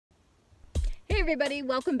everybody,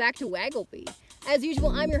 welcome back to Wagglebee. As usual,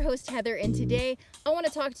 I'm your host Heather, and today I want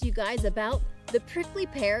to talk to you guys about the prickly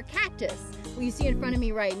pear cactus. What you see in front of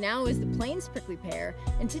me right now is the plains prickly pear,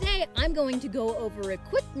 and today I'm going to go over a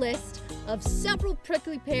quick list of several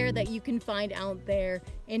prickly pear that you can find out there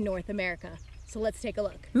in North America. So let's take a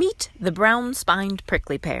look. Meet the brown-spined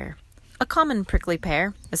prickly pear. A common prickly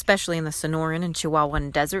pear, especially in the Sonoran and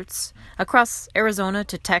Chihuahuan deserts, across Arizona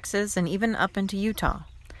to Texas and even up into Utah.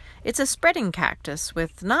 It's a spreading cactus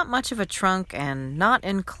with not much of a trunk and not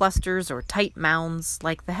in clusters or tight mounds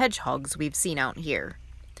like the hedgehogs we've seen out here.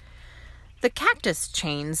 The cactus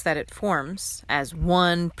chains that it forms, as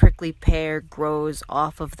one prickly pear grows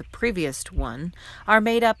off of the previous one, are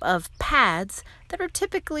made up of pads that are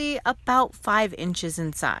typically about 5 inches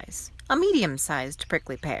in size. A medium-sized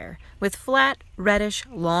prickly pear with flat, reddish,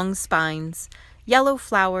 long spines, yellow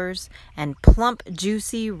flowers, and plump,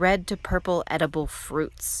 juicy, red to purple edible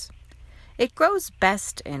fruits. It grows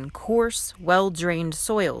best in coarse, well-drained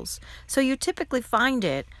soils, so you typically find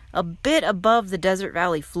it a bit above the desert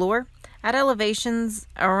valley floor at elevations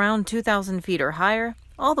around 2,000 feet or higher,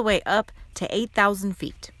 all the way up to 8,000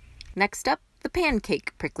 feet. Next up, the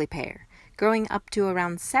pancake prickly pear. Growing up to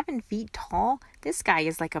around 7 feet tall, this guy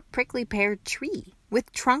is like a prickly pear tree,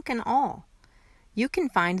 with trunk and all. You can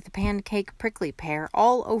find the pancake prickly pear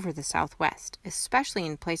all over the Southwest, especially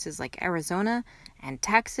in places like Arizona and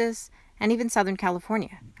Texas and even Southern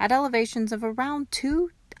California, at elevations of around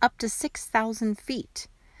 2 up to 6,000 feet.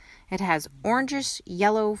 It has orangish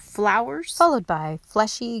yellow flowers, followed by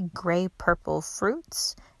fleshy gray-purple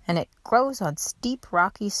fruits, and it grows on steep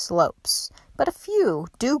rocky slopes, but a few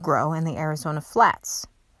do grow in the Arizona flats.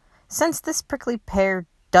 Since this prickly pear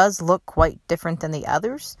does look quite different than the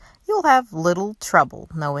others, you'll have little trouble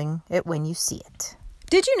knowing it when you see it.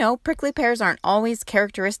 Did you know prickly pears aren't always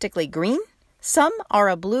characteristically green? Some are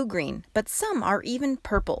a blue-green, but some are even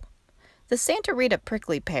purple. The Santa Rita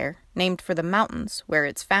prickly pear, named for the mountains where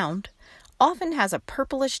it's found, often has a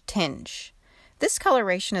purplish tinge. This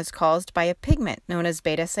coloration is caused by a pigment known as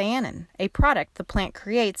beta-cyanin, a product the plant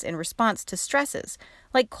creates in response to stresses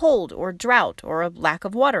like cold or drought or a lack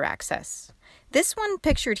of water access. This one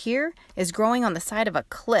pictured here is growing on the side of a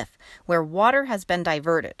cliff where water has been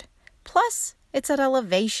diverted. Plus, it's at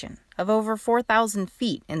elevation of over 4,000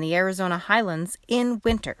 feet in the Arizona highlands in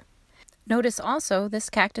winter. Notice also this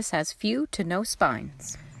cactus has few to no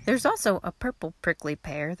spines. There's also a purple prickly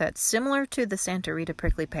pear that's similar to the Santa Rita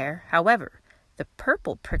prickly pear. However, the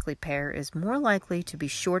purple prickly pear is more likely to be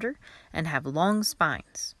shorter and have long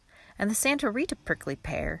spines. And the Santa Rita prickly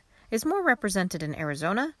pear is more represented in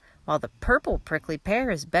Arizona, while the purple prickly pear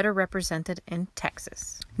is better represented in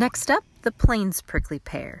Texas. Next up, the plains prickly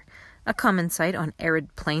pear. A common sight on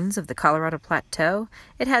arid plains of the Colorado Plateau,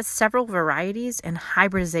 it has several varieties and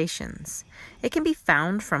hybridizations. It can be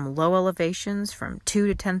found from low elevations from 2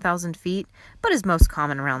 to 10,000 feet, but is most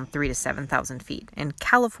common around 3 to 7,000 feet. In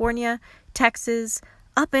California, Texas,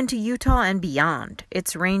 up into Utah and beyond,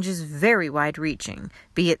 its range is very wide-reaching,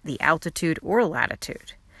 be it the altitude or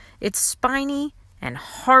latitude. It's spiny and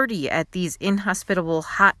hardy at these inhospitable,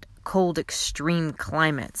 hot, cold, extreme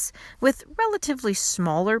climates, with relatively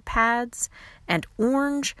smaller pads and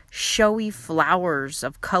orange, showy flowers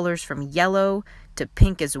of colors from yellow to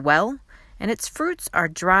pink as well, and its fruits are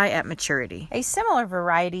dry at maturity. A similar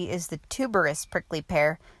variety is the tuberous prickly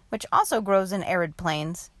pear, which also grows in arid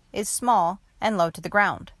plains, is small, and low to the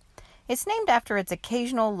ground. It's named after its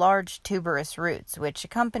occasional large tuberous roots, which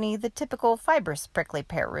accompany the typical fibrous prickly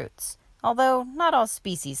pear roots, although not all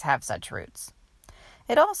species have such roots.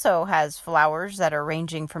 It also has flowers that are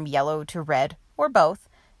ranging from yellow to red, or both,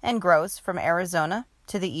 and grows from Arizona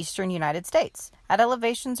to the eastern United States at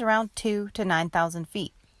elevations around 2 to 9,000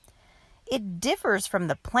 feet. It differs from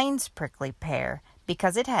the plains prickly pear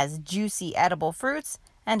because it has juicy edible fruits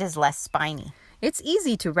and is less spiny. It's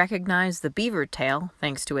easy to recognize the beaver tail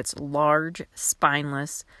thanks to its large,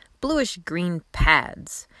 spineless, bluish-green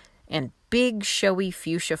pads and big, showy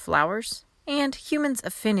fuchsia flowers, and humans'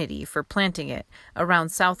 affinity for planting it around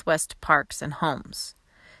southwest parks and homes.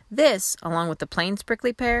 This, along with the plains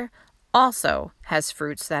prickly pear, also has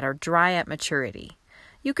fruits that are dry at maturity.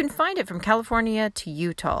 You can find it from California to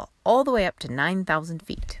Utah, all the way up to 9,000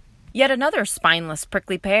 feet. Yet another spineless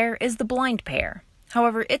prickly pear is the blind pear.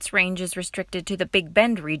 However, its range is restricted to the Big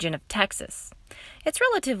Bend region of Texas. It's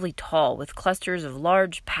relatively tall, with clusters of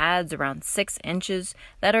large pads around 6 inches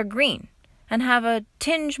that are green and have a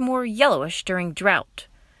tinge more yellowish during drought.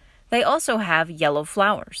 They also have yellow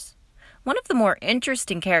flowers. One of the more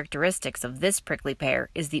interesting characteristics of this prickly pear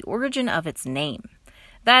is the origin of its name.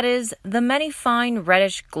 That is, the many fine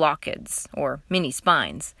reddish glaucids, or mini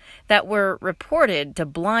spines, that were reported to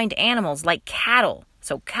blind animals like cattle,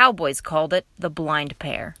 so cowboys called it the blind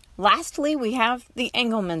pear. Lastly, we have the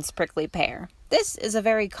Engelmann's prickly pear. This is a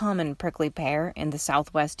very common prickly pear in the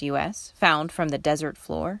southwest U.S., found from the desert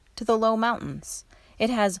floor to the low mountains. It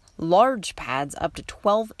has large pads up to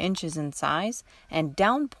 12 inches in size and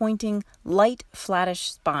down-pointing, light,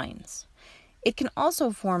 flattish spines. It can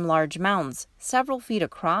also form large mounds, several feet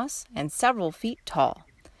across and several feet tall.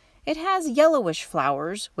 It has yellowish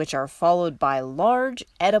flowers, which are followed by large,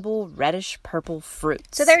 edible, reddish-purple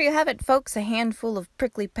fruits. So there you have it, folks, a handful of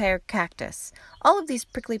prickly pear cactus. All of these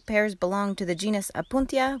prickly pears belong to the genus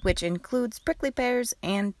Opuntia, which includes prickly pears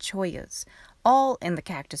and chollas, all in the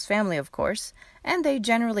cactus family, of course, and they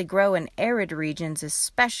generally grow in arid regions,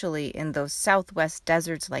 especially in those southwest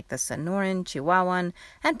deserts like the Sonoran, Chihuahuan,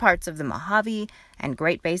 and parts of the Mojave and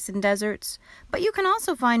Great Basin deserts. But you can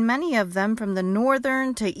also find many of them from the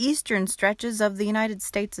northern to eastern stretches of the United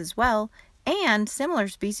States as well, and similar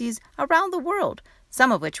species around the world,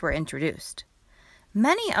 some of which were introduced.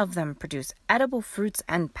 Many of them produce edible fruits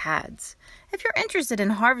and pads. If you're interested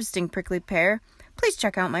in harvesting prickly pear, please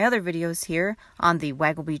check out my other videos here on the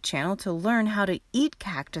Wagglebee channel to learn how to eat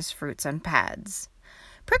cactus fruits and pads.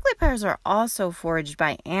 Prickly pears are also foraged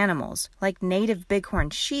by animals like native bighorn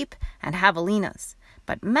sheep and javelinas,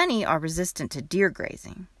 but many are resistant to deer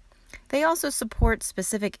grazing. They also support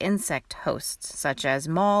specific insect hosts, such as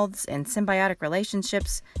moths, in symbiotic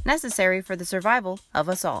relationships necessary for the survival of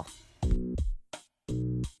us all.